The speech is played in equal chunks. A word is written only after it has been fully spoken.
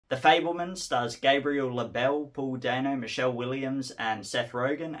The Fabelmans stars Gabriel LaBelle, Paul Dano, Michelle Williams, and Seth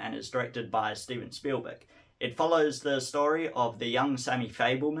Rogen, and is directed by Steven Spielberg. It follows the story of the young Sammy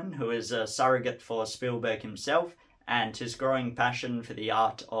Fabelman, who is a surrogate for Spielberg himself, and his growing passion for the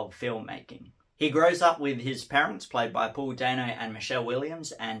art of filmmaking. He grows up with his parents, played by Paul Dano and Michelle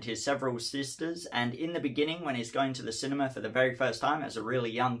Williams, and his several sisters, and in the beginning, when he's going to the cinema for the very first time as a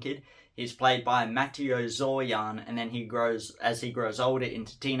really young kid, he's played by Matteo Zoryan, and then as he grows older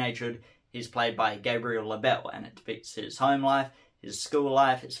into teenagehood, he's played by Gabriel LaBelle, and it depicts his home life, his school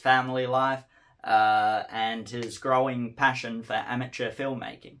life, his family life, and his growing passion for amateur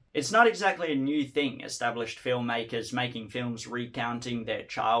filmmaking. It's not exactly a new thing, established filmmakers making films recounting their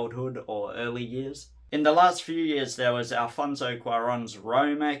childhood or early years. In the last few years, there was Alfonso Cuarón's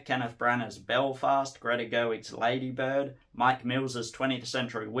Roma, Kenneth Branagh's Belfast, Greta Gerwig's Lady Bird, Mike Mills's 20th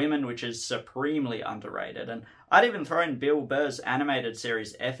Century Women, which is supremely underrated, and I'd even throw in Bill Burr's animated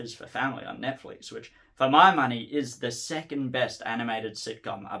series F is for Family on Netflix, which for my money is the second best animated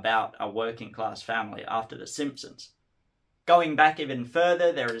sitcom about a working class family after The Simpsons. Going back even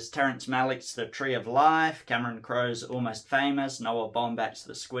further, there is Terrence Malick's The Tree of Life, Cameron Crowe's Almost Famous, Noah Baumbach's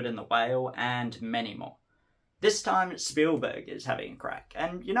The Squid and the Whale, and many more. This time, Spielberg is having a crack,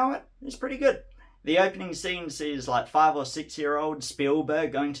 and you know what? It's pretty good. The opening scene sees like 5 or 6 year old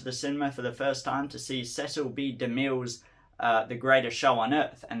Spielberg going to the cinema for the first time to see Cecil B. DeMille's The Greatest Show on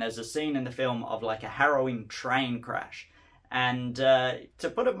Earth, and there's a scene in the film of like a harrowing train crash. And to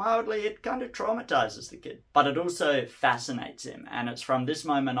put it mildly, it kind of traumatizes the kid. But it also fascinates him, and it's from this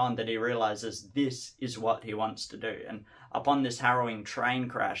moment on that he realizes this is what he wants to do. And upon this harrowing train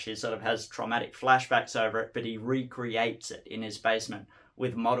crash, he sort of has traumatic flashbacks over it, but he recreates it in his basement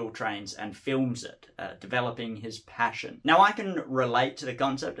with model trains and films it, developing his passion. Now, I can relate to the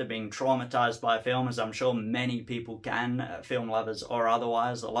concept of being traumatized by a film, as I'm sure many people can, film lovers or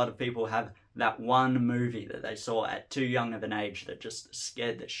otherwise. A lot of people have that one movie that they saw at too young of an age that just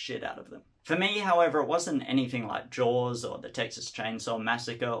scared the shit out of them. For me, however, it wasn't anything like Jaws or the Texas Chainsaw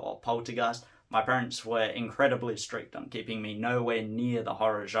Massacre or Poltergeist. My parents were incredibly strict on keeping me nowhere near the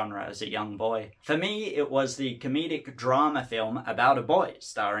horror genre as a young boy. For me, it was the comedic drama film about a boy,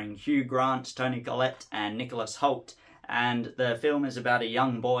 starring Hugh Grant, Toni Collette, and Nicholas Hoult. And the film is about a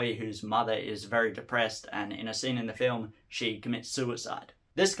young boy whose mother is very depressed, and in a scene in the film, she commits suicide.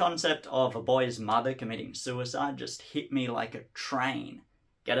 This concept of a boy's mother committing suicide just hit me like a train.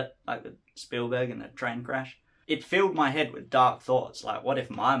 Get it? Like with Spielberg and the train crash? It filled my head with dark thoughts, like what if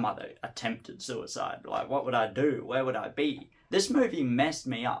my mother attempted suicide? Like what would I do? Where would I be? This movie messed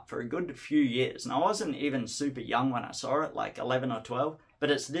me up for a good few years, and I wasn't even super young when I saw it, like 11 or 12,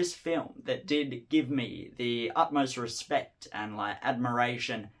 but it's this film that did give me the utmost respect and like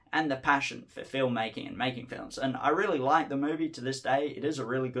admiration and the passion for filmmaking and making films. And I really like the movie to this day. It is a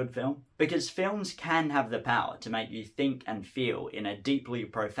really good film, because films can have the power to make you think and feel in a deeply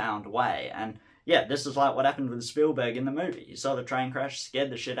profound way. And yeah, this is like what happened with Spielberg in the movie. He saw the train crash,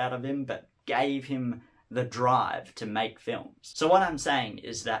 scared the shit out of him, but gave him the drive to make films. So what I'm saying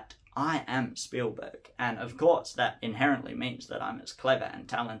is that I am Spielberg, and of course that inherently means that I'm as clever and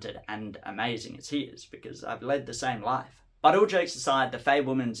talented and amazing as he is, because I've led the same life. But all jokes aside, The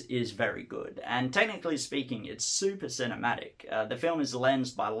Fabelmans is very good, and technically speaking, it's super cinematic. The film is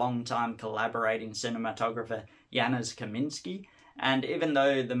lensed by longtime collaborating cinematographer Janusz Kaminski, and even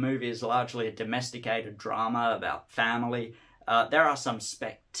though the movie is largely a domesticated drama about family, there are some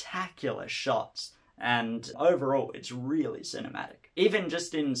spectacular shots, and overall it's really cinematic. Even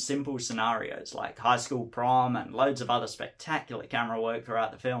just in simple scenarios like high school prom and loads of other spectacular camera work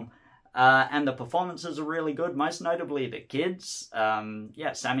throughout the film, and the performances are really good, most notably the kids.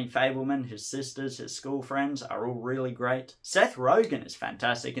 Sammy Fabelman, his sisters, his school friends are all really great. Seth Rogen is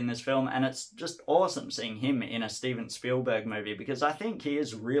fantastic in this film, and it's just awesome seeing him in a Steven Spielberg movie, because I think he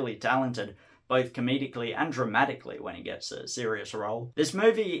is really talented, both comedically and dramatically when he gets a serious role. This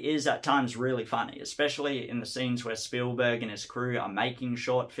movie is at times really funny, especially in the scenes where Spielberg and his crew are making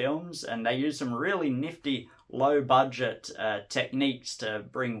short films, and they use some really nifty low-budget techniques to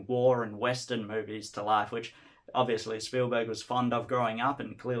bring war and Western movies to life, which obviously Spielberg was fond of growing up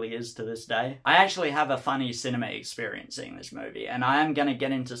and clearly is to this day. I actually have a funny cinema experience seeing this movie, and I am going to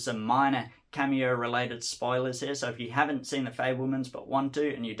get into some minor cameo-related spoilers here, so if you haven't seen The Fabelmans but want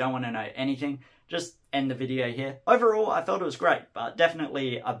to and you don't want to know anything, just end the video here. Overall, I thought it was great, but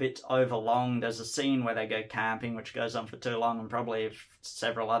definitely a bit overlong. There's a scene where they go camping, which goes on for too long, and probably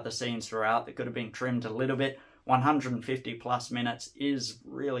several other scenes throughout that could have been trimmed a little bit. 150 plus minutes is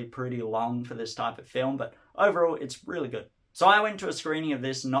really pretty long for this type of film, but overall, it's really good. So I went to a screening of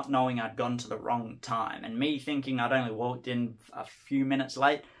this not knowing I'd gone to the wrong time, and me thinking I'd only walked in a few minutes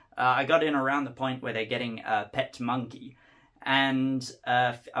late, I got in around the point where they're getting a pet monkey. And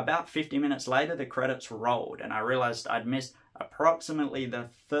about 50 minutes later, the credits rolled, and I realized I'd missed approximately the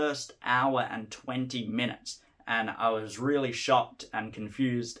first hour and 20 minutes. And I was really shocked and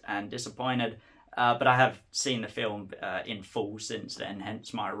confused and disappointed. But I have seen the film in full since then,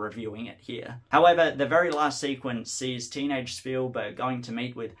 hence my reviewing it here. However, the very last sequence sees teenage Spielberg going to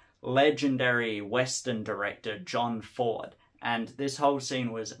meet with legendary Western director John Ford. And this whole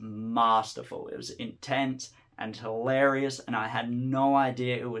scene was masterful. It was intense and hilarious, and I had no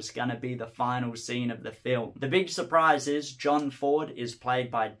idea it was going to be the final scene of the film. The big surprise is John Ford is played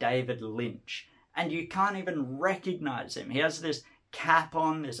by David Lynch, and you can't even recognize him. He has this cap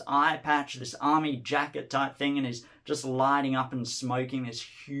on, this eye patch, this army jacket type thing, and he's just lighting up and smoking this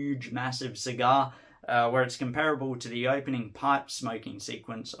huge, massive cigar, where it's comparable to the opening pipe smoking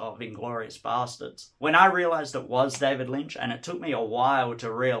sequence of Inglourious Basterds. When I realized it was David Lynch, and it took me a while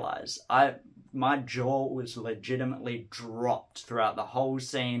to realize, my jaw was legitimately dropped throughout the whole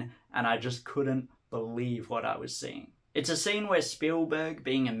scene, and I just couldn't believe what I was seeing. It's a scene where Spielberg,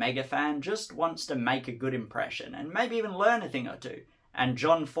 being a mega fan, just wants to make a good impression and maybe even learn a thing or two. And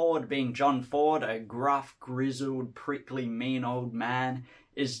John Ford, being John Ford, a gruff, grizzled, prickly, mean old man,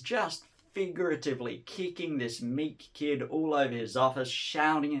 is just figuratively kicking this meek kid all over his office,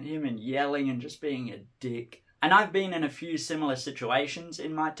 shouting at him and yelling and just being a dick. And I've been in a few similar situations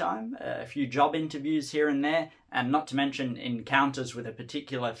in my time, a few job interviews here and there, and not to mention encounters with a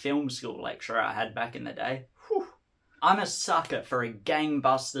particular film school lecturer I had back in the day. Whew. I'm a sucker for a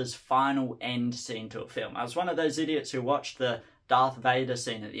gangbusters final end scene to a film. I was one of those idiots who watched the Darth Vader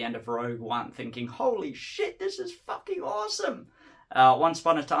scene at the end of Rogue One thinking, holy shit, this is fucking awesome. Once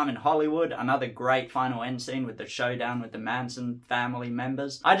Upon a Time in Hollywood, another great final end scene with the showdown with the Manson family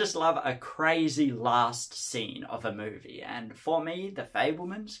members. I just love a crazy last scene of a movie, and for me, The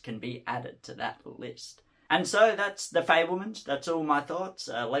Fabelmans can be added to that list. And so that's The Fabelmans. That's all my thoughts.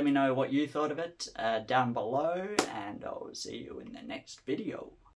 Let me know what you thought of it down below, and I'll see you in the next video.